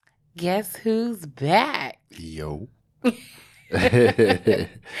Guess who's back? Yo.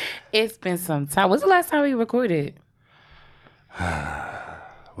 It's been some time. When's the last time we recorded?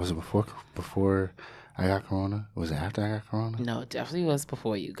 Was it before I got corona? Was it after I got corona? No, it definitely was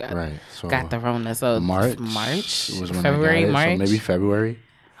before you got So got the Rona. So March was when February, March. So maybe February.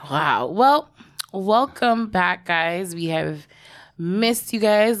 Wow. Well, welcome back, guys. We have missed you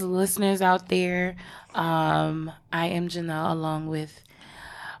guys, listeners out there. I am Janelle, along with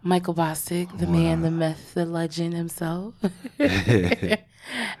Michael Bostic, the man, the myth, the legend himself.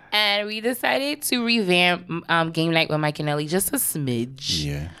 And we decided to revamp Game Night with Mike and Nelly just a smidge.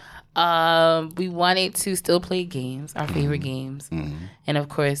 Yeah. We wanted to still play games, our favorite games. Mm-hmm. And of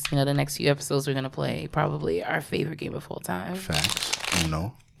course, the next few episodes we're going to play probably our favorite game of all time. Facts.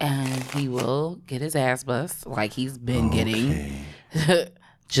 And he will get his ass bust like he's been getting.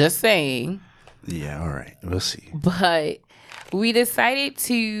 Just saying. Yeah, all right. We'll see. But we decided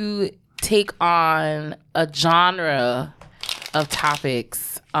to take on a genre of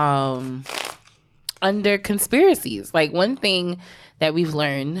topics under conspiracies. Like, one thing that we've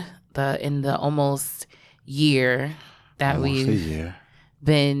learned in the almost year that we've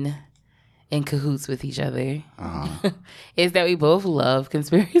been in cahoots with each other is that we both love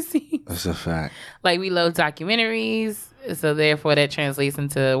conspiracies. That's a fact. Like, we love documentaries, so therefore that translates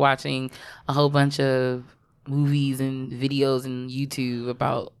into watching a whole bunch of movies and videos and YouTube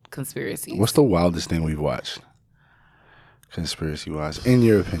about conspiracies. What's the wildest thing we've watched, conspiracy-wise, in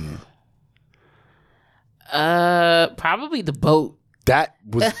your opinion? Probably the boat. That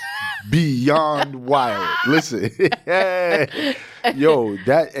was beyond wild. Listen, yo,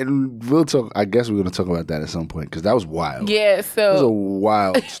 that, and we'll talk. I guess we're gonna talk about that at some point because that was wild. Yeah, so it was a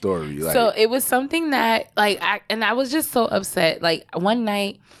wild story. So it was something that, I was just so upset. Like, one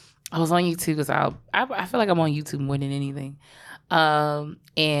night, I was on YouTube because I feel like I'm on YouTube more than anything,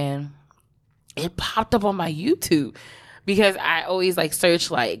 and it popped up on my YouTube because I always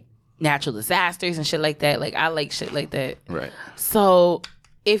search natural disasters and shit like that. Like, I like shit like that. Right. So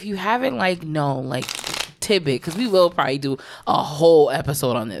if you haven't known tidbit, because we will probably do a whole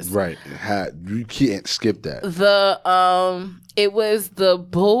episode on this. Right. You can't skip that. It was the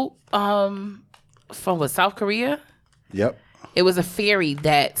boat from South Korea. Yep. It was a ferry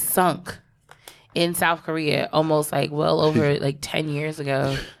that sunk in South Korea almost well over 10 years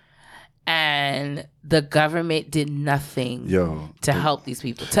ago. And the government did nothing to help these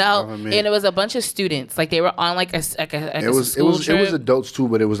people. And it was a bunch of students. They were on a school trip. It was adults too,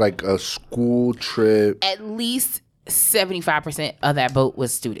 but it was a school trip. At least 75% of that boat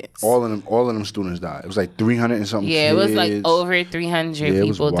was students. All of them students died. It was 300 and something. Yeah, kids. it was over 300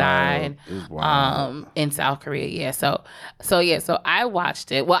 people died. It was wild. In South Korea. Yeah. So I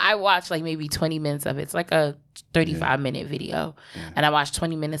watched it. Well, I watched maybe 20 minutes of it. It's a 35-minute video. Yeah. And I watched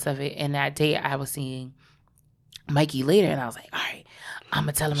 20 minutes of it. And that day I was seeing Mikey later, and I was like, all right, I'm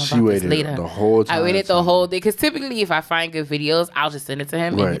going to tell him about this later. The whole time. I waited the whole day. Because typically if I find good videos, I'll just send it to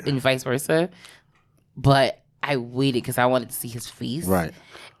him and vice versa. But I waited because I wanted to see his face. Right.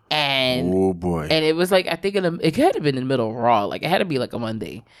 And oh boy. And it was I think it had to been in the middle of Raw. It had to be a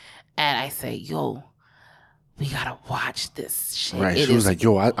Monday. And I say, yo, we gotta watch this shit. Right. She was like,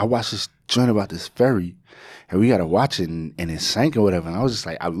 yo, I watched this joint about this ferry and we gotta watch it and it sank or whatever. And I was just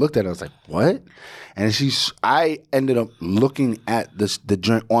I looked at it, I was like, what? And I ended up looking at the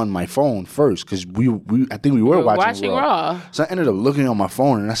joint on my phone first because I think we were watching Raw. So I ended up looking on my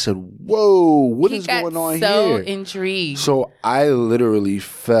phone and I said, whoa, what is going on here? So intrigued. So I literally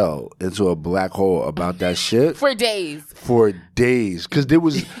fell into a black hole about that shit. For days. Because there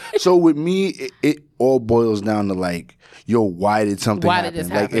was, so with me, it all boils down to yo, why did something happen? Did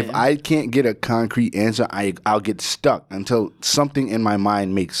this happen? If I can't get a concrete answer, I'll get stuck until something in my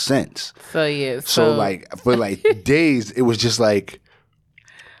mind makes sense. So yeah. So for days, it was just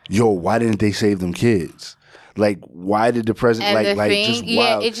yo, why didn't they save them kids? Why did the president just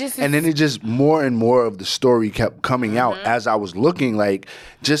wild? And then it just more and more of the story kept coming out as I was looking,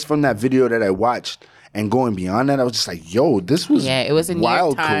 just from that video that I watched and going beyond that, I was just yo, this was it was in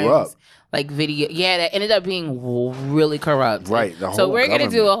wild, New York Times, corrupt. Video. Yeah, that ended up being really corrupt. Right. So we're going to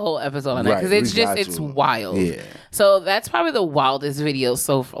do a whole episode on that because it's wild. Yeah. So that's probably the wildest video.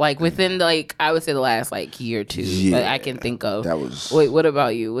 So within I would say the last year or two that I can think of. That was. Wait, what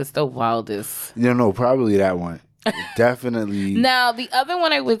about you? What's the wildest? No, probably that one. Definitely. Now, the other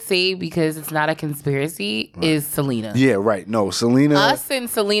one I would say, because it's not a conspiracy, is Selena. Yeah, right. No, Selena. Us and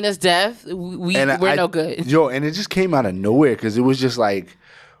Selena's death, we're no good. Yo, and it just came out of nowhere because it was just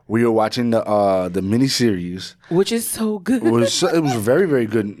we were watching the miniseries, which is so good. It was a very, very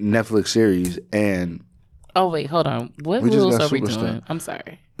good Netflix series, and oh wait, hold on. What rules are we doing? I'm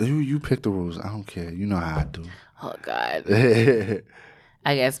sorry. You pick the rules. I don't care. You know how I do. Oh God.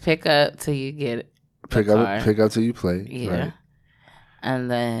 I guess pick up till you get pick up till you play. Yeah. Right.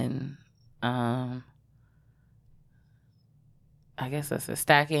 And then I guess that's a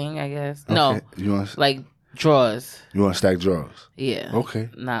stacking, I guess. Okay. No. You want like drawers. You want to stack drawers? Yeah. Okay.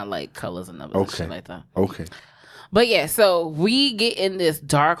 Not like colors and numbers and shit like that. Okay. But yeah, so we get in this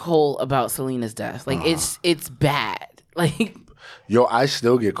dark hole about Selena's death. Like it's bad. Like yo, I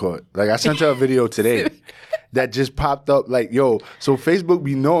still get caught. Like I sent you a video today that just popped up. Like yo, so Facebook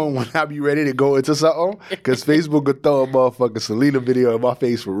be knowing when I be ready to go into something because Facebook could throw a motherfucking Selena video in my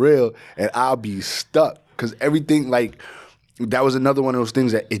face for real, and I'll be stuck because everything like. That was another one of those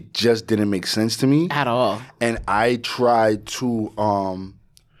things that it just didn't make sense to me at all. And I tried to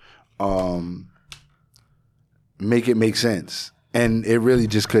make it make sense, and it really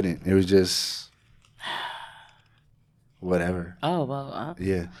just couldn't. It was just whatever. Oh well.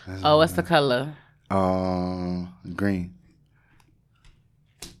 Yeah. Oh, what's the color? Green.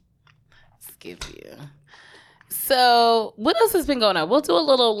 Skip you. So, what else has been going on? We'll do a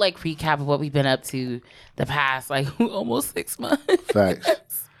little like recap of what we've been up to the past like almost 6 months.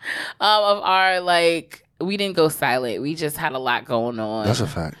 Facts. Of our like, we didn't go silent. We just had a lot going on. That's a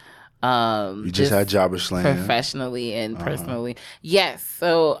fact. You just had Jobber Slam professionally and personally. Yes.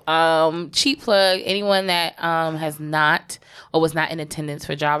 So, cheap plug. Anyone that has not or was not in attendance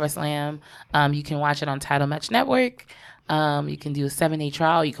for Jobber Slam, you can watch it on Title Match Network. You can do a 7-day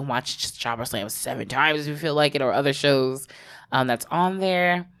trial. You can watch just Jobber Slam 7 times if you feel like it, or other shows that's on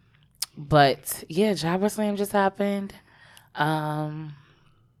there. But yeah, Jobber Slam just happened. So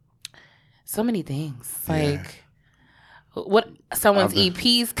many things. Like what someone's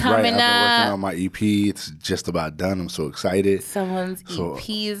EP's coming up. I've been working on my EP. It's just about done. I'm so excited. Someone's EP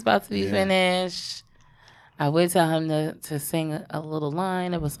is about to be finished. I would tell him to sing a little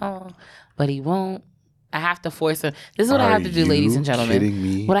line of a song, but he won't. I have to force him. This is what I have to do, ladies and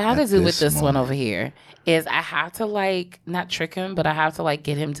gentlemen. What I have to do with this one over here is I have to like not trick him, but I have to like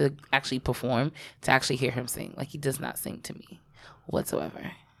get him to actually perform, to actually hear him sing. Like he does not sing to me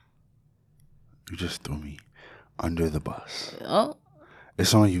whatsoever. You just threw me under the bus. Oh,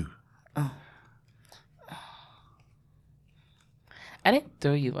 it's on you. Oh. I didn't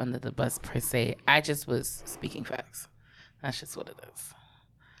throw you under the bus per se. I just was speaking facts. That's just what it is.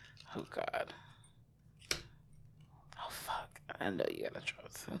 Oh God. I know you gotta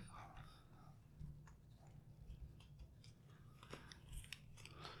trust him.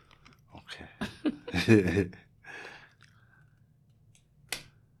 Okay.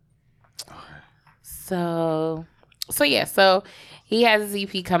 So yeah. So he has his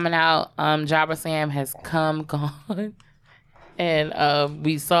EP coming out. Jobber Slam has gone, and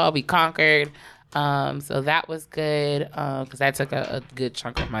we conquered. So that was good because I took a good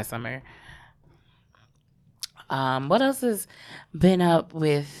chunk of my summer. What else has been up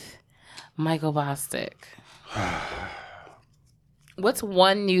with Michael Bostic? What's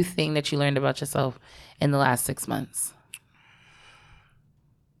one new thing that you learned about yourself in the last 6 months?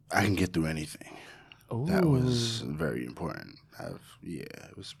 I can get through anything. Ooh. That was very important.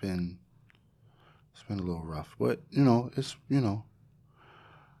 It's been a little rough, but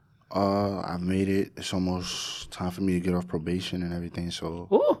I've made it. It's almost time for me to get off probation and everything. So.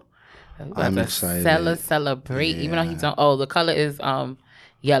 Ooh. I'm excited. Celebrate. Yeah. Even though he's on. Oh, the color is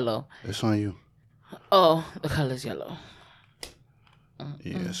yellow. It's on you. Oh, the color is yellow.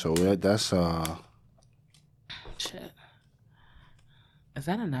 Yeah. So that's Shit. Is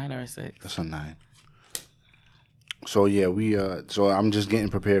that a 9 or a 6? That's a 9. So yeah, so I'm just getting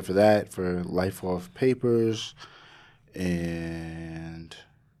prepared for that, for Life Off Papers, and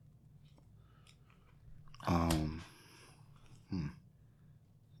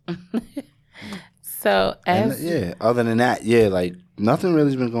So other than that, like nothing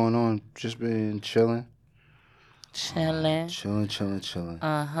really's been going on. Just been chilling. Chilling.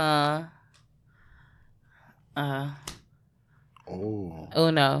 Oh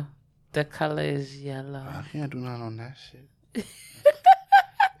no, the color is yellow. I can't do nothing on that shit.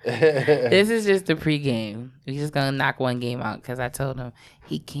 This is just the pregame. We're just gonna knock one game out because I told him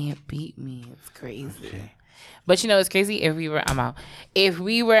he can't beat me. It's crazy. Okay. But it's crazy. If we were at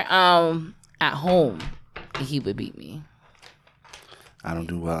home, he would beat me. I don't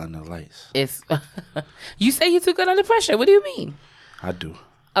do well under lights. You say you're too good under pressure. What do you mean? I do.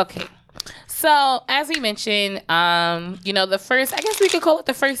 Okay. So as we mentioned, the first, I guess we could call it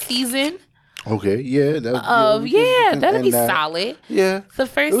the first season. Okay, yeah. That'd be solid. Yeah. The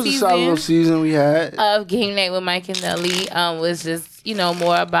first season. It was a solid little season we had. Of Game Night with Mike and Nelly was just,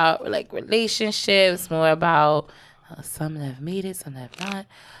 more about like relationships, more about Some have made it, some have not.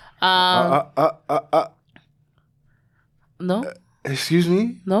 No. Excuse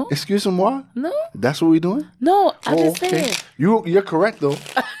me? No. Excuse-moi? No. That's what we're doing? No, I just said. You're correct, though.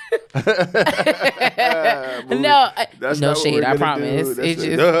 No shade, I promise. I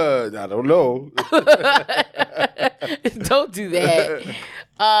don't know. Don't do that.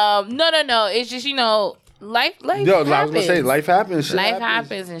 No. It's just, life happens. I was gonna say life happens. Life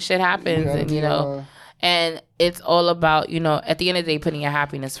happens and shit happens, and and it's all about at the end of the day putting your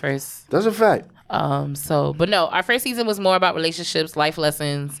happiness first. That's a fact. But no, our first season was more about relationships, life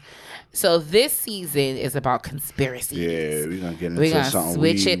lessons. So this season is about conspiracies. Yeah, we're gonna get into something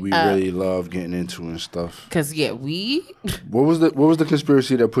we really love getting into and stuff. Cause What was the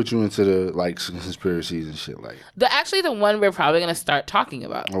conspiracy that put you into the conspiracies and shit like? The one we're probably gonna start talking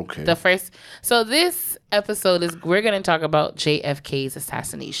about. Okay. So this episode we're gonna talk about JFK's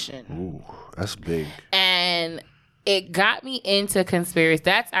assassination. Ooh, that's big. And it got me into conspiracy.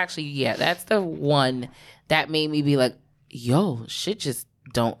 That's the one that made me be like, yo, shit just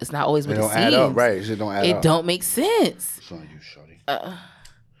it's not always what it seems. Add up, right? Shit don't add up. It don't make sense. It's on you, shorty.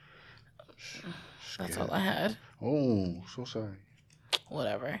 That's all I had. Oh, so sorry.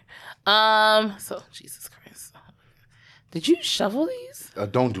 Whatever. So Jesus Christ. Did you shovel these?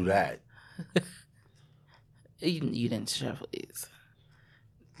 Don't do that. You didn't shovel these.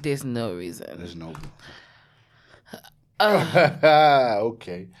 There's no reason. There's no.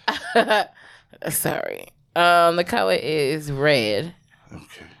 Okay. Sorry. The color is red.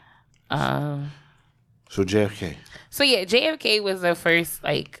 Okay. So JFK. So yeah, JFK was the first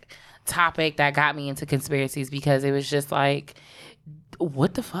topic that got me into conspiracies because it was just like,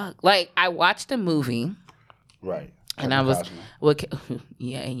 what the fuck? Like I watched the movie. Right. And I was, and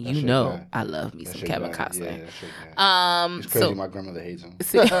I love me some Kevin Costner. Yeah, it's crazy. My grandmother hates him.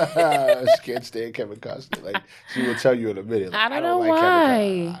 She can't stand Kevin Costner. Like she will tell you in a minute. Like, I don't know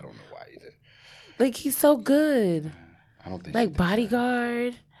why. I don't know why either. Like he's so good. I don't think like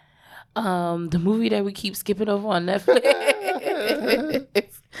Bodyguard. The movie that we keep skipping over on Netflix.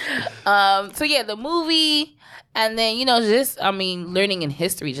 So yeah, the movie. And then, learning in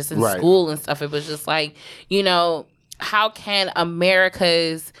history, just in school and stuff, it was just like, how can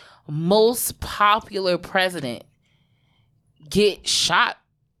America's most popular president get shot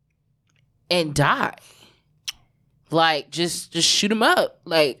and die? Like, just shoot him up.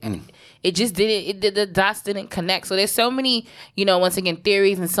 Like, it just didn't, the dots didn't connect. So there's so many, once again,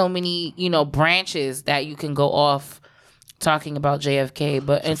 theories and so many, branches that you can go off talking about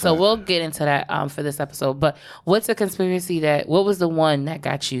JFK, so we'll get into that for this episode. But what's a conspiracy what was the one that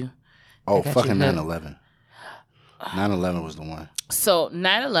got you? Fucking 9/11. 9/11 was the one. So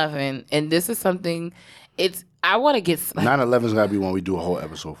 9/11, and this is something. I want to get 9/11's gotta be one we do a whole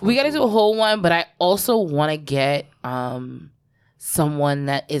episode for. We gotta do a whole one, but I also want to get someone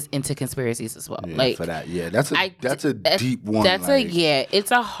that is into conspiracies as well. Yeah, for that, that's a deep one. It's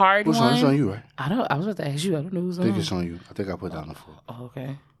a hard one. It's on you, right? I was about to ask you. I don't know who's on. I think it's on you. I think I put down the floor. Oh,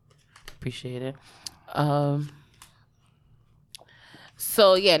 okay, appreciate it.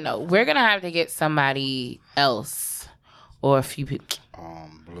 So we're gonna have to get somebody else or a few people.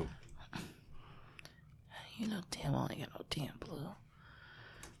 Blue. Damn, I ain't got no damn blue.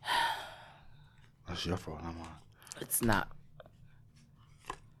 That's your fault. I'm on. It's not.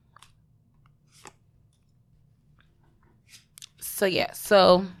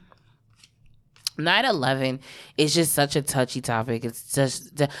 So 9/11 is just such a touchy topic. It's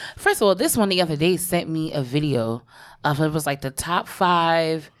just, first of all, this one the other day sent me a video of it was like the top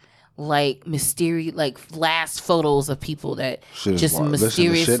 5 mysterious last photos of people that just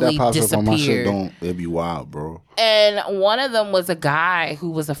mysteriously disappeared. It'd be wild, bro. And one of them was a guy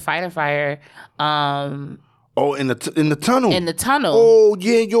who was a fighter. Oh, in the tunnel. In the tunnel. Oh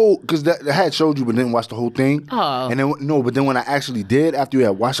yeah, because that I had showed you, but didn't watch the whole thing. Oh, and then but then when I actually did, after you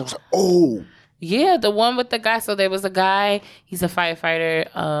had watched, I was like, oh. Yeah, the one with the guy. So there was a guy. He's a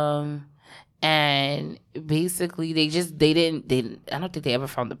firefighter. And basically they didn't. I don't think they ever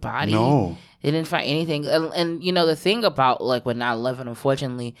found the body. No, they didn't find anything. And the thing about with 9/11,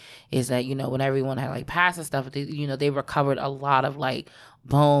 unfortunately, is that when everyone had passed and stuff, they recovered a lot of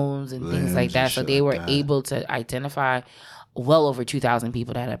bones and things like that. So they were able to identify well over 2,000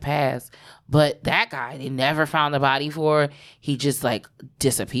 people that had passed. But that guy, they never found the body for. He just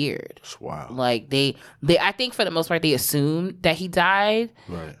disappeared. That's wild. They I think for the most part they assumed that he died.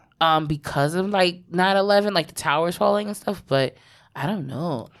 Right. Because of 9/11, the towers falling and stuff. But I don't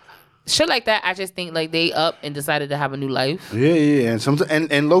know. Shit like that, I just think they up and decided to have a new life. Yeah,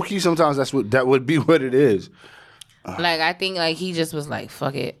 and low key sometimes that would be what it is. I think he just was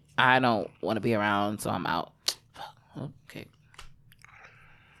fuck it, I don't want to be around, so I'm out. Okay.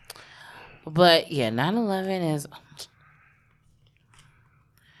 But yeah, 9/11 is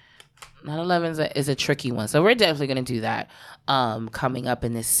 9/11 is a tricky one. So we're definitely going to do that coming up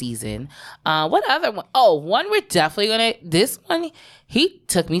in this season. What other one? Oh, one we're definitely going to... This one, he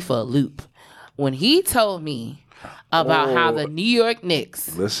took me for a loop. When he told me about how the New York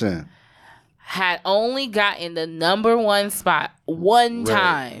Knicks... Listen. ...had only gotten the number one spot one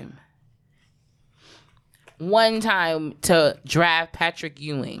time. One time to draft Patrick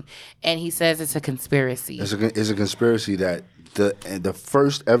Ewing. And he says it's a conspiracy. It's a conspiracy that the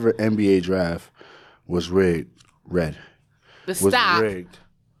first ever NBA draft was rigged. Was rigged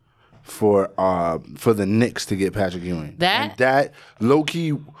for the Knicks to get Patrick Ewing. That low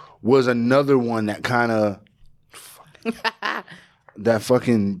key was another one that kind of that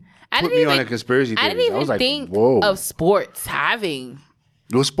fucking put me on a conspiracy theory. I didn't even think of sports having.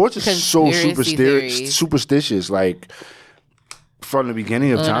 Well, sports is so superstitious. Like from the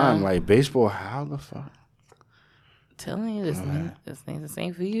beginning of time, like baseball. How the fuck? I'm telling you, this thing's the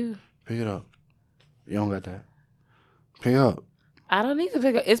same for you. Pick it up. You don't got that. Pick up. I don't need to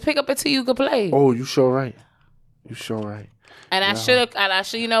pick up. It's pick up until you can play. Oh, you sure right. You sure right. And I should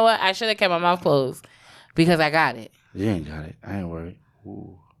have. You know what? I should have kept my mouth closed because I got it. You ain't got it. I ain't worried.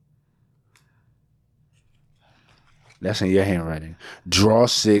 Ooh. That's in your handwriting. Draw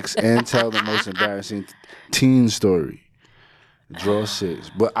 6 and tell the most embarrassing teen story. Draw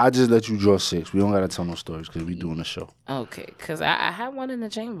 6. But I just let you draw 6. We don't got to tell no stories because we doing the show. Okay. Because I have one in the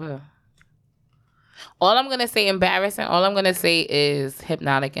chamber. All I'm going to say embarrassing, all I'm going to say is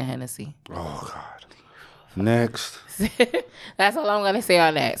Hypnotic and Hennessy. Oh, God. Next. That's all I'm going to say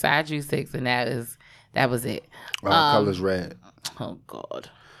on that. So I drew 6 and that was it. Color's red. Oh,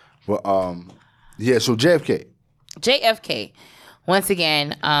 God. Well, yeah, so JFK, once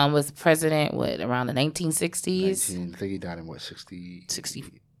again, was president, around the 1960s? I think he died in,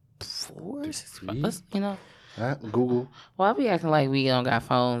 64? 65? You know? Google. Well, I'll be acting like we don't got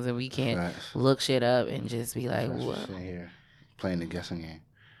phones and we can't look shit up and just be like, what? Sitting here playing the guessing game.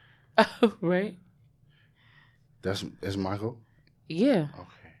 Oh, right? That's Michael? Yeah.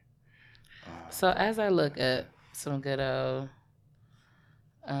 Okay. So as I look at some good old...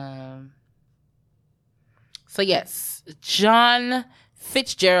 So yes, John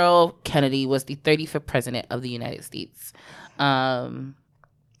Fitzgerald Kennedy was the 35th president of the United States.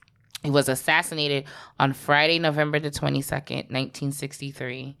 He was assassinated on Friday, November the 22nd,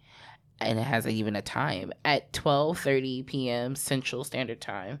 1963. And it has even a time at 12:30 p.m. Central Standard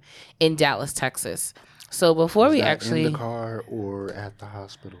Time in Dallas, Texas. So before we actually... in the car or at the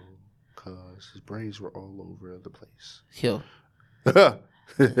hospital? Because his brains were all over the place. Yo.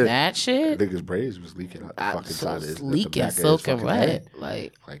 That shit. I think his brains was leaking out the fucking side of his leaking, soaking wet.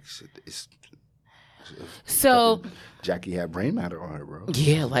 Like it's so Jackie had brain matter on her, bro.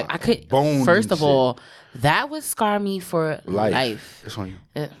 Yeah, like I could. First of all, that would scar me for life. It's on you.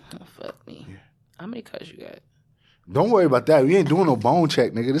 Fuck me. Yeah. How many cuts you got? Don't worry about that. We ain't doing no bone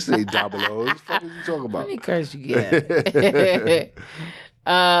check, nigga. This ain't double O. What the fuck is you talking about? How many cuts you get?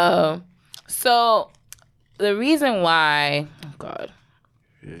 So the reason why, oh God.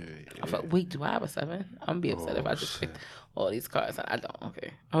 Yeah. Wait, do I have a 7? I'm gonna be upset if I just picked all these cards and I don't.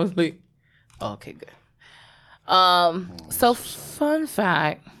 Okay. I was like, okay, good. So fun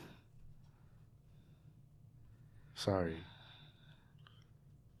fact. Sorry.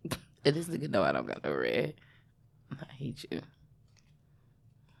 This nigga know I don't got no red. I hate you.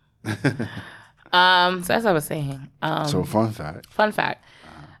 So that's what I was saying. So fun fact.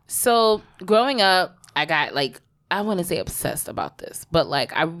 So growing up, I got I wouldn't say obsessed about this, but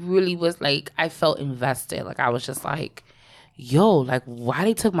I really was I felt invested. I was just yo, why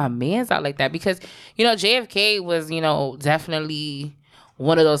they took my mans out like that? Because, JFK was, definitely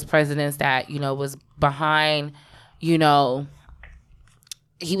one of those presidents that, was behind, he was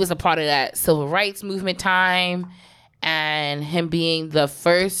a part of that civil rights movement time, and him being the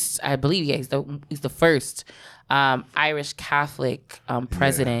first, I believe, he's the first Irish Catholic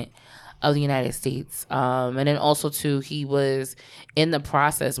president. Yeah. Of the United States. And then also, too, he was in the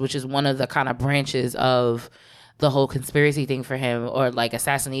process, which is one of the kind of branches of the whole conspiracy thing for him, or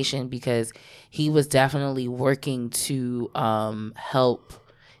assassination, because he was definitely working to help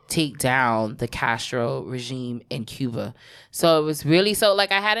take down the Castro regime in Cuba. So it was really,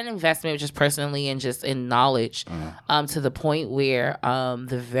 I had an investment just personally and just in knowledge to the point where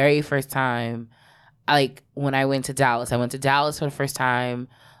the very first time, when I went to Dallas for the first time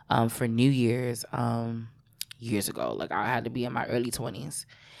for New Year's years ago. I had to be in my early 20s.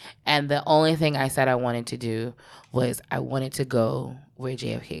 And the only thing I said I wanted to do was I wanted to go where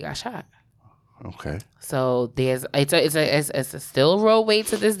JFK got shot. Okay. So it's a still roadway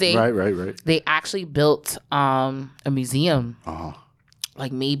to this day. Right. They actually built a museum,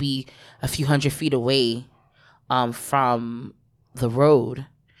 like maybe a few hundred feet away, from the road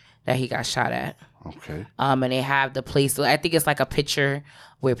that he got shot at. Okay. And they have the place. I think it's like a picture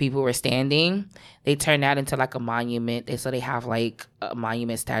where people were standing. They turned that into like a monument. So they have like a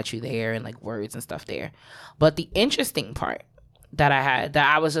monument statue there and like words and stuff there. But the interesting part that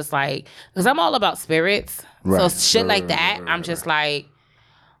I was just like, because I'm all about spirits. So shit like that, I'm just like,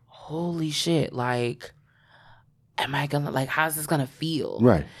 holy shit, like, am I gonna, like, how's this gonna feel?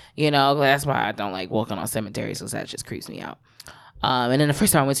 Right. You know, that's why I don't like walking on cemeteries, because that just creeps me out. And then the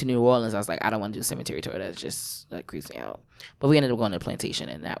first time I went to New Orleans, I was like, I don't want to do a cemetery tour. That creeps me out. But we ended up going to the plantation,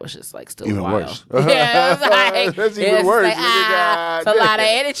 and that was just like still even wild. Worse. Yeah, it was like, that's even worse. Like, it's a lot of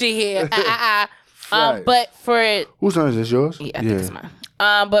energy here. But for whose turn is this? Yours? Yeah, I think it's mine.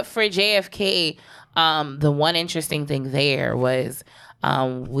 But for JFK, the one interesting thing there was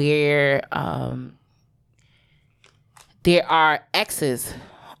where there are X's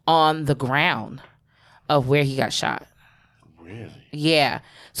on the ground of where he got shot. Really? Yeah.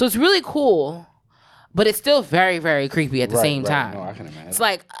 So it's really cool, but it's still very, very creepy at the same time. No, I can imagine. It's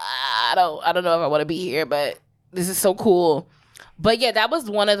like, I don't know if I want to be here, but this is so cool. But yeah, that was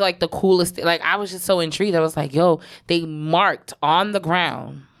one of like the coolest. Like, I was just so intrigued. I was like, yo, they marked on the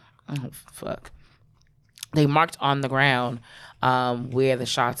ground. Oh, fuck. They marked on the ground where the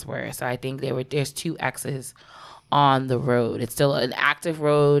shots were. So I think there's 2 X's on the road. It's still an active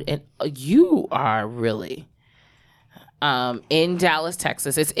road, and you are really in Dallas,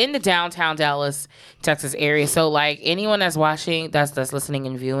 Texas. It's in the downtown Dallas, Texas area. So like anyone that's watching, that's listening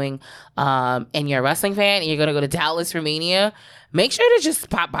and viewing, and you're a wrestling fan and you're gonna go to Dallas for Mania, make sure to just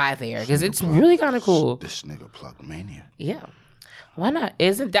pop by there because it's really kind of cool. This nigga plugged Mania. Yeah, why not?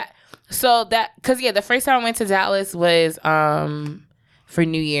 Isn't that so? That because the first time I went to Dallas was for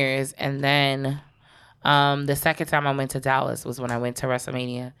New Year's, and then the second time I went to Dallas was when I went to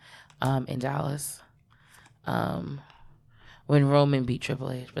WrestleMania in Dallas. When Roman beat Triple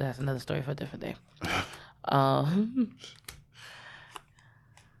H, but that's another story for a different day.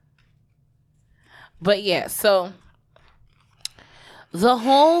 But yeah, so the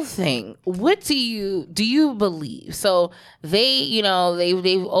whole thing, what do you believe? So they've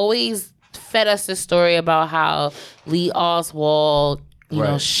always fed us the story about how Lee Oswald,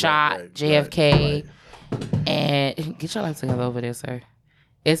 shot JFK. Right. And get your life together over there, sir.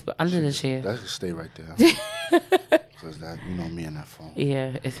 It's under the chair. That should stay right there. Because that, me and that phone.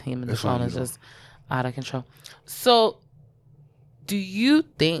 Yeah, it's him and the phone is just out of control. So, do you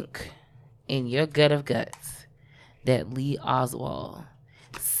think, in your gut of guts, that Lee Oswald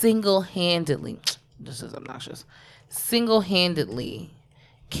single-handedly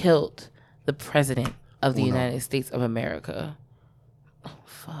killed the president of the United States of America? Oh,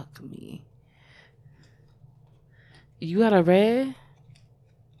 fuck me. You got a red?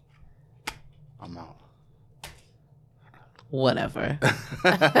 I'm out. Whatever.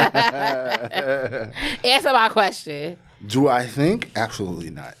 Answer my question. Do I think? Absolutely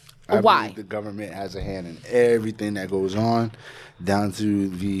not. Why? Believe the government has a hand in everything that goes on, down to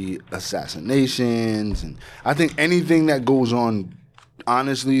the assassinations. And I think anything that goes on,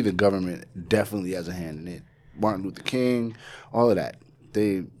 honestly, the government definitely has a hand in it. Martin Luther King, all of that.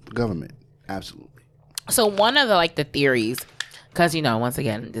 The government, absolutely. So one of the theories, because once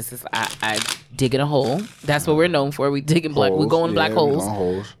again, this is I dig in a hole. That's what we're known for. We dig in black. We go in black holes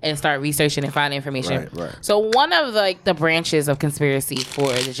and start researching and finding information. Right. So one of the branches of conspiracy for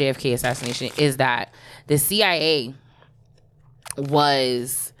the JFK assassination is that the CIA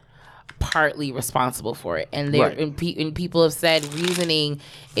was partly responsible for it, and and people have said reasoning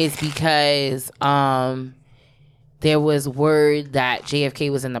is because there was word that JFK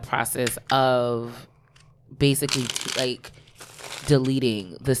was in the process of basically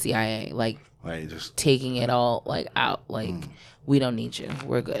deleting the CIA, just taking it all out, we don't need you,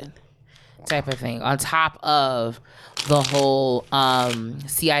 we're good, type of thing. On top of the whole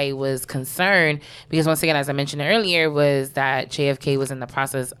CIA was concerned because, once again, as I mentioned earlier, was that JFK was in the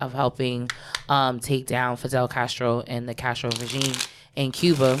process of helping take down Fidel Castro and the Castro regime in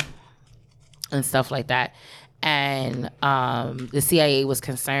Cuba and stuff like that. And the CIA was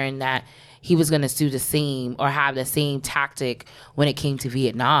concerned that he was going to do the same or have the same tactic when it came to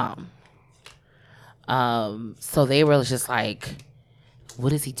Vietnam. So they were just like,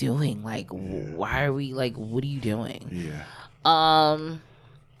 what is he doing? Why are we, what are you doing? Yeah.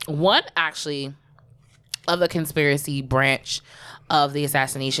 One, actually, of the conspiracy branch of the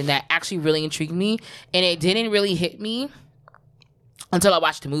assassination that actually really intrigued me, and it didn't really hit me until I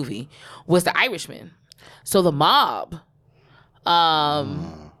watched the movie, was The Irishman. So the mob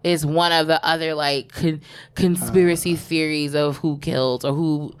is one of the other like conspiracy theories of who killed or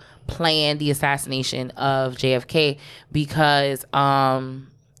who planned the assassination of JFK, because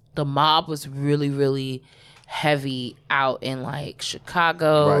the mob was really, really heavy out in like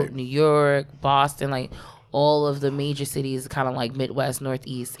Chicago, New York, Boston, like all of the major cities, kind of like Midwest,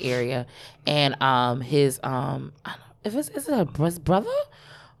 Northeast area. And his I don't know if is it his brother,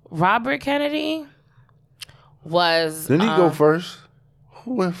 Robert Kennedy, was. Didn't he go first?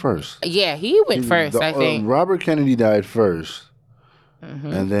 Who went first? Yeah, he went first. I think Robert Kennedy died first,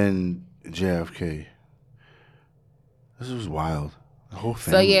 and then JFK. This was wild. The whole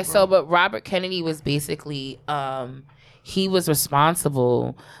family. But Robert Kennedy was basically he was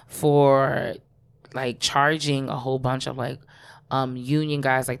responsible for like charging a whole bunch of like union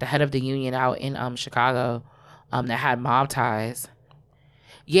guys, like the head of the union out in Chicago, that had mob ties.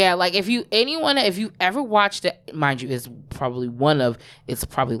 Yeah, like if you ever watched it, mind you, it's probably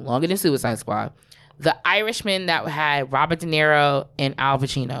longer than Suicide Squad. The Irishman that had Robert De Niro and Al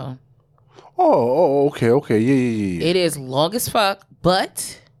Pacino. Oh, okay, yeah. It is long as fuck,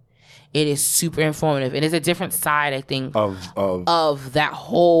 but it is super informative, and it's a different side, I think, of that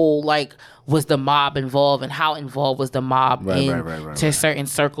whole like, was the mob involved, and how involved was the mob to certain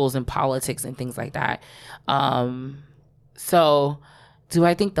circles and politics and things like that. So, do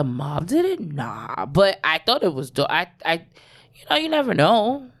I think the mob did it? Nah, but I thought it was dope. You never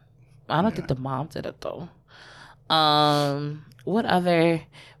know. I don't think the mob did it though. What other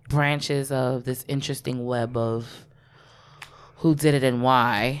branches of this interesting web of who did it and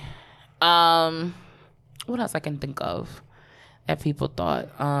why? What else I can think of that people thought?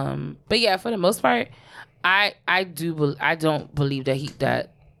 But yeah, for the most part, I don't believe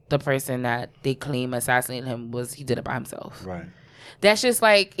that the person that they claim assassinated him he did it by himself. Right. That's just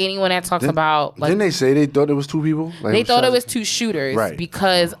like anyone that talks about. Like, didn't they say they thought it was two people? Like, they thought it was two shooters,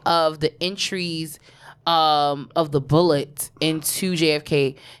 because of the entries of the bullet into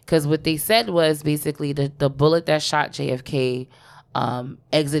JFK. Because what they said was basically the bullet that shot JFK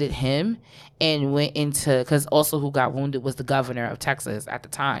exited him and went into, because also who got wounded was the governor of Texas at the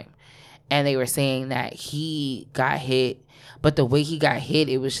time. And they were saying that he got hit, but the way he got hit,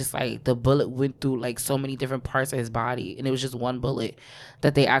 it was just like the bullet went through like so many different parts of his body, and it was just one bullet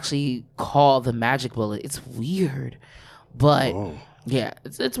that they actually call the magic bullet. It's weird, but yeah,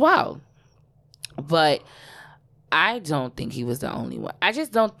 it's wild. But I don't think he was the only one. I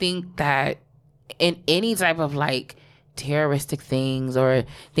just don't think that in any type of like terroristic things or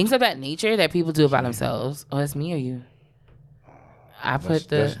things of that nature that people do about themselves. Oh, it's me or you? I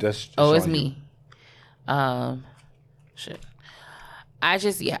put it's me. Shit. I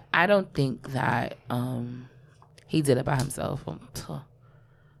don't think that he did it by himself.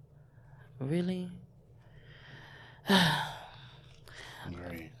 Really? Great.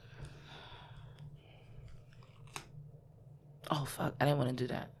 Oh fuck! I didn't want to do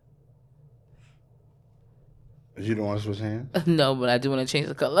that. You don't want to switch hands? No, but I do want to change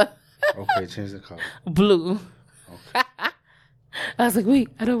the color. Okay, change the color. Blue. Okay. I was like, wait,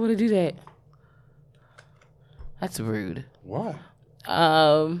 I don't want to do that. That's rude. Why?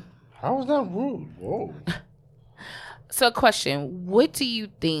 How is that rude? Whoa. So, question: what do you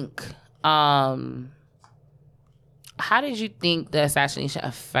think? How did you think the assassination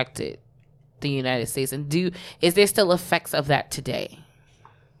affected the United States, and is there still effects of that today?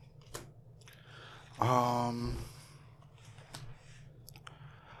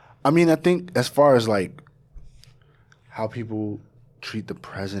 I mean, I think as far as like how people treat the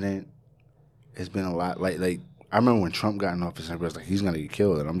president, it's been a lot. Like I remember when Trump got in office, and everybody was like, he's gonna get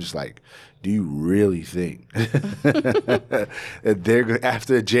killed, and I'm just like, do you really think that they're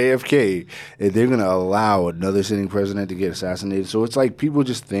after JFK, that they're gonna allow another sitting president to get assassinated? So it's like people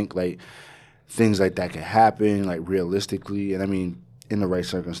just think like things like that could happen, like realistically, and I mean, in the right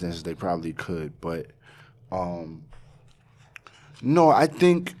circumstances, they probably could, but no, I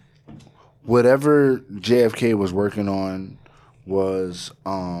think whatever JFK was working on was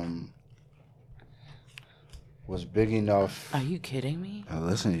big enough. Are you kidding me?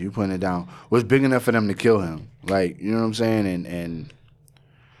 Listen, you putting it down. Was big enough for them to kill him. Like, you know what I'm saying? And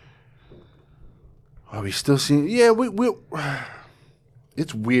are we still seeing? Yeah, we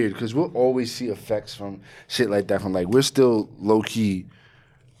it's weird because we'll always see effects from shit like that. From like, we're still low key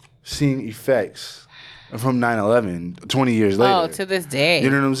seeing effects from 9/11 20 years later. Oh, to this day. You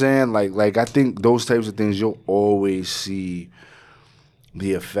know what I'm saying? Like I think those types of things, you'll always see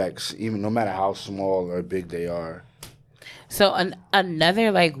the effects, even no matter how small or big they are. So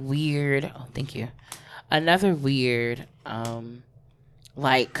another like weird. Oh, thank you. Another weird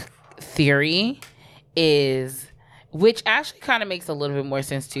like theory is, which actually kind of makes a little bit more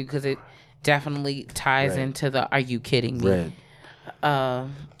sense too, because it definitely ties into the "Are you kidding me?"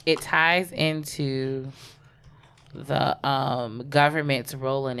 It ties into the government's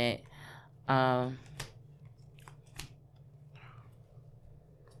role in it.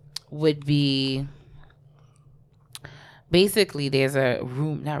 Would be basically there's a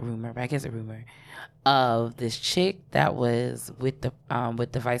rumor of this chick that was with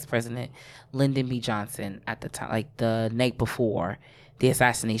the vice president Lyndon B. Johnson at the time, like the night before the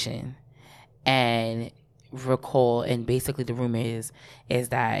assassination, and basically the rumor is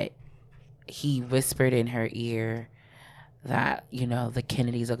that he whispered in her ear that the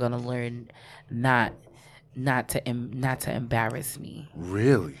Kennedys are gonna learn not to embarrass me.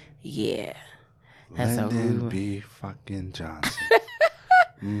 Really? Yeah. Lyndon B. fucking Johnson.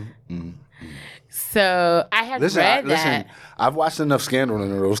 So I had read that. Listen, I've watched enough Scandal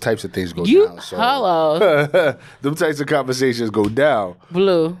and those types of things go down. So. Hello. Them types of conversations go down.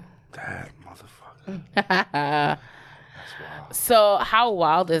 Blue. That motherfucker. That's wild. So how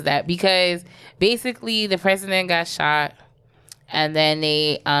wild is that? Because basically the president got shot, and then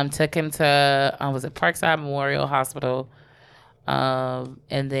they took him to was it Parkside Memorial Hospital, and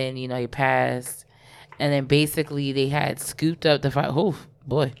then he passed, and then basically they had scooped up the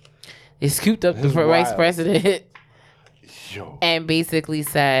they scooped up the vice president. Yo. And basically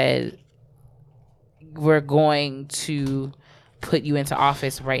said, we're going to put you into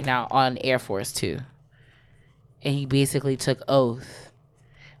office right now on Air Force 2. And he basically took oath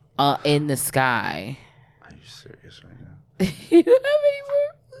in the sky. Are you serious right now? You have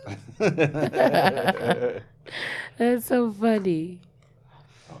any more? That's so funny.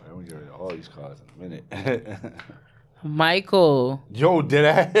 Oh, I'm going to get rid of all these cards in a minute. Michael. Yo, did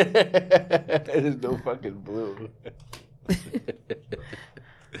I? There's no fucking blue.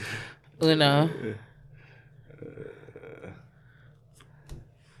 Uno.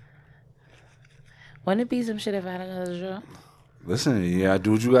 Wouldn't it be some shit if I had another draw? Listen, yeah,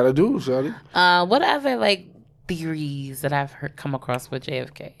 do what you gotta do, shawty. What other theories that I've come across with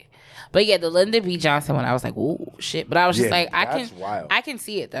JFK? But yeah, the Lyndon B. Johnson one, I was like, ooh, shit. But I was just wild. I can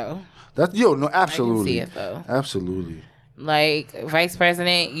see it though. No, absolutely. I can see it though. Absolutely. Like, vice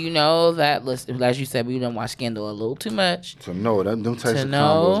president, that, as you said, we don't watch Scandal a little too much. To know that them types of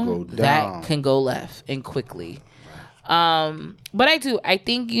combos go down. That can go left and quickly. But I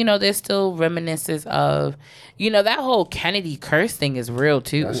think, there's still reminiscences of, that whole Kennedy curse thing is real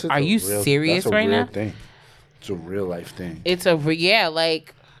too. Are you serious right now? Thing. It's a real life thing. It's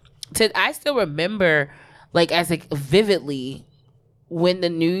I still remember, vividly, when the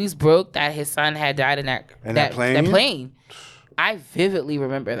news broke that his son had died in that plane. I vividly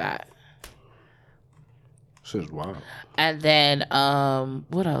remember that. This is wild. And then,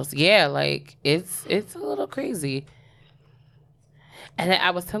 what else? Yeah, it's a little crazy. And then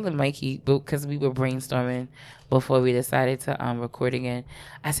I was telling Mikey, because we were brainstorming before we decided to record again.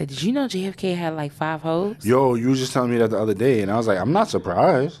 I said, did you know JFK had 5 hoes? Yo, you were just telling me that the other day, and I was like, I'm not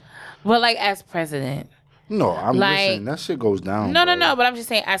surprised. Well, as president. No, I'm listening. That shit goes down. No, but I'm just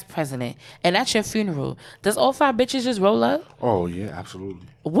saying, as president, and at your funeral, does all 5 bitches just roll up? Oh yeah, absolutely.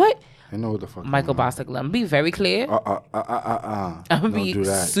 What? I know what the fuck. Michael Bostic, let me be very clear. I'm gonna be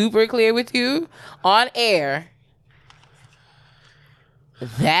super clear with you on air.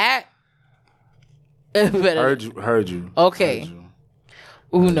 That heard you. Okay. Heard you.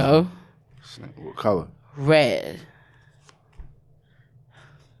 Uno. What color? Red.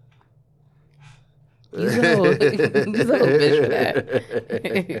 Use a whole bitch for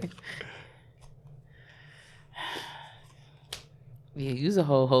that. Yeah, use a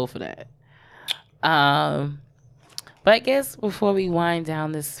whole hoe for that. But I guess before we wind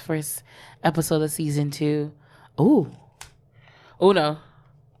down this first episode of season 2, Uno. Fuck.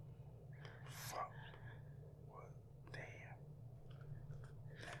 What? Damn.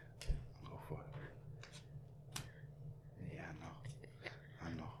 Go for it. Yeah, I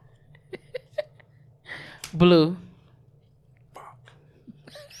know. Blue. Fuck.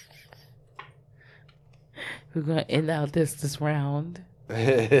 We're gonna end out this round.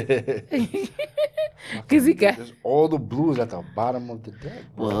 Cause he got all the blues at the bottom of the deck.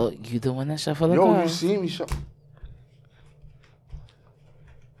 Bro. Well, you the one that shuffled the cards. You see me shuffle.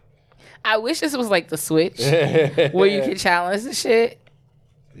 I wish this was like the Switch, where you can challenge the shit.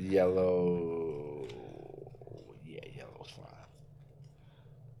 Yellow. Yeah, yellow's fine.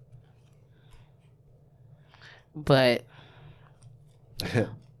 But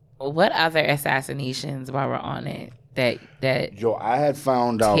what other assassinations while we're on it that Yo, I had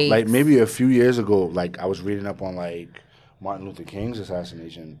found out maybe a few years ago, I was reading up on Martin Luther King's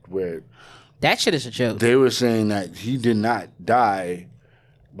assassination, where that shit is a joke. they were saying that he did not die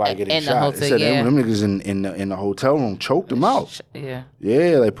by getting in the shot. hotel, They said yeah. them niggas in the hotel room choked him out. Yeah.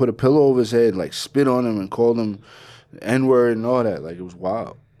 Yeah, like put a pillow over his head, like spit on him and called him N-word and all that. Like it was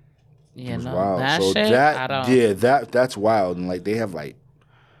wild. Yeah, It was no, wild. that So shit, I don't. that's wild, and like they have like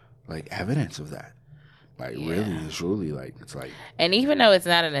evidence of that. Like really, it's really like it's like. And even though it's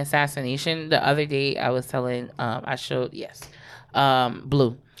not an assassination, the other day I was telling, I showed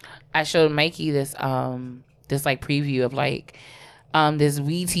Blue, I showed Mikey this like preview of like this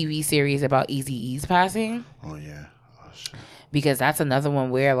WeTV series about Eazy-E's passing. Oh yeah, oh shit. Because that's another one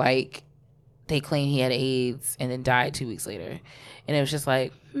where like they claim he had AIDS and then died 2 weeks later, and it was just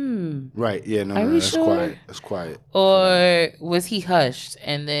like, Right? Yeah, no, that's sure? quiet. That's quiet. Or was he hushed,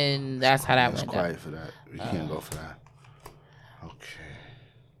 and then that's how that went down. Quiet for that. You can't go for that. Okay.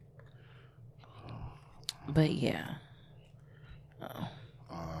 But yeah.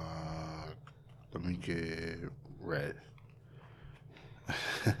 Let me get red.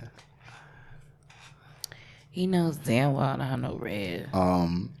 He knows damn well I don't have no red.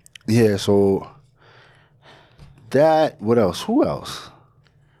 Yeah. So that. What else? Who else?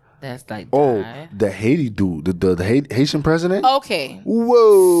 That's like the Haiti dude, the Haitian president. Okay.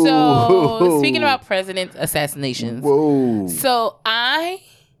 Whoa. So speaking about president assassinations. Whoa. So I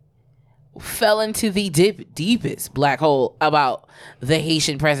fell into the deepest black hole about the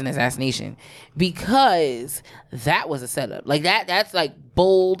Haitian president assassination because that was a setup. Like that's like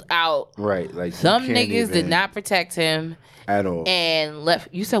bold out. Right. Like some niggas did not protect him at all and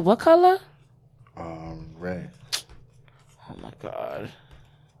left. You said what color? Red. Oh my God.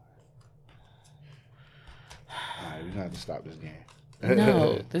 Alright, we're gonna have to stop this game.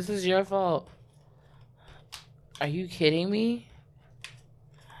 No, this is your fault. Are you kidding me?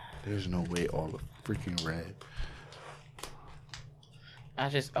 There's no way all the freaking red.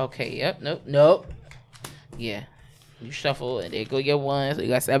 Nope. Yeah. You shuffle and there go your one, so you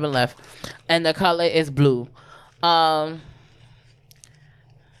got 7 left. And the color is blue.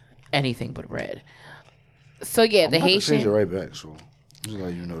 Anything but red. So yeah, I'm about to change it right back, so just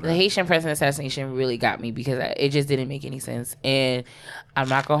let you know that. The Haitian president assassination really got me because it just didn't make any sense. And I'm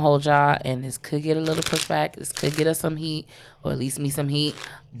not going to hold y'all, and this could get a little pushback. This could get us some heat, or at least me some heat.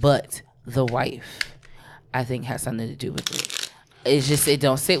 But the wife, I think, has something to do with it. It's just, it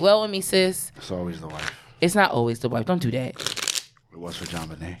don't sit well with me, sis. It's always the wife. It's not always the wife. Don't do that. It was for John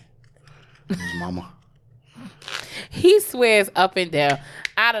Bonet. His mama. He swears up and down.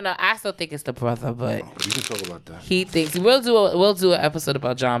 I don't know. I still think it's the brother, but we can talk about that. He thinks we'll do an episode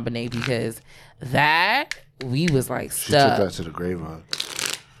about John Bonet because that we was like stuck. She took that to the grave, huh?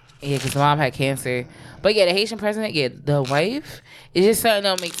 Yeah, because mom had cancer. But yeah, the Haitian president, yeah, the wife, it's just something that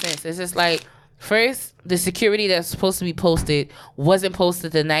don't make sense. It's just like, first, the security that's supposed to be posted wasn't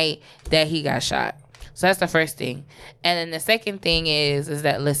posted the night that he got shot. So that's the first thing. And then the second thing is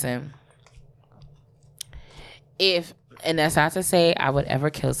that, listen, and that's not to say I would ever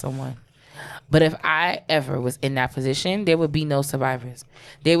kill someone, but if I ever was in that position, there would be no survivors.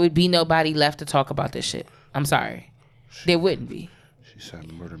 There would be nobody left to talk about this shit. I'm sorry. There wouldn't be. She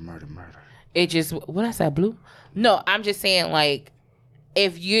said murder. It just, what I said, Blue? No, I'm just saying, like,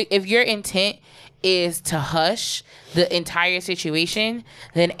 if your intent is to hush the entire situation,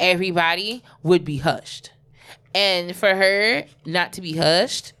 then everybody would be hushed. And for her not to be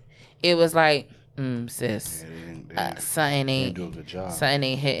hushed, it was like, sis, something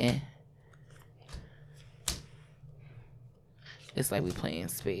ain't hitting. It's like we playing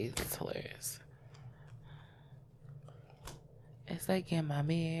spades. It's hilarious. It's like in my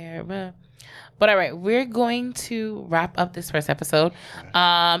mirror. But all right, we're going to wrap up this first episode.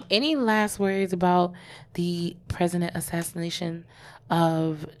 Any last words about the president assassination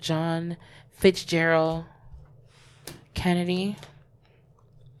of John Fitzgerald Kennedy?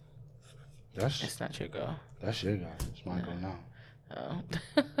 It's not your go. That's your guy. It's my go now.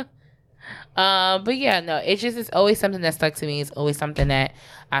 But yeah, no, it's always something that stuck to me. It's always something that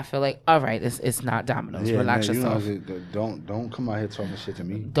I feel like, all right, it's not dominoes. Yeah, relax yourself. Don't come out here talking shit to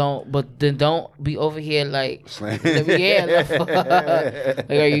me. But then don't be over here like, like, are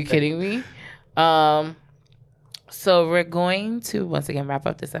you kidding me? So we're going to once again wrap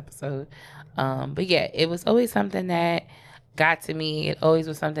up this episode. But yeah, it was always something that got to me. It always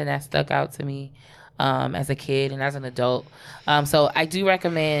was something that stuck out to me. As a kid and as an adult. So I do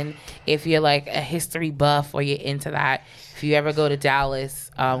recommend, if you're like a history buff or you're into that, if you ever go to Dallas,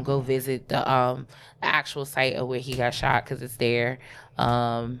 go visit the actual site of where he got shot, because it's there.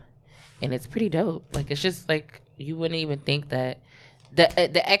 And it's pretty dope. Like, it's just like, you wouldn't even think that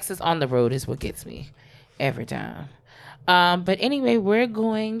the X's on the road is what gets me every time. But anyway, we're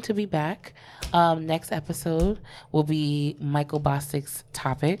going to be back. Next episode will be Michael Bostic's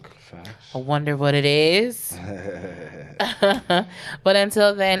topic. Facts. I wonder what it is. But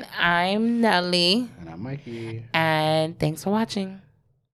until then, I'm Nelly. And I'm Mikey. And thanks for watching.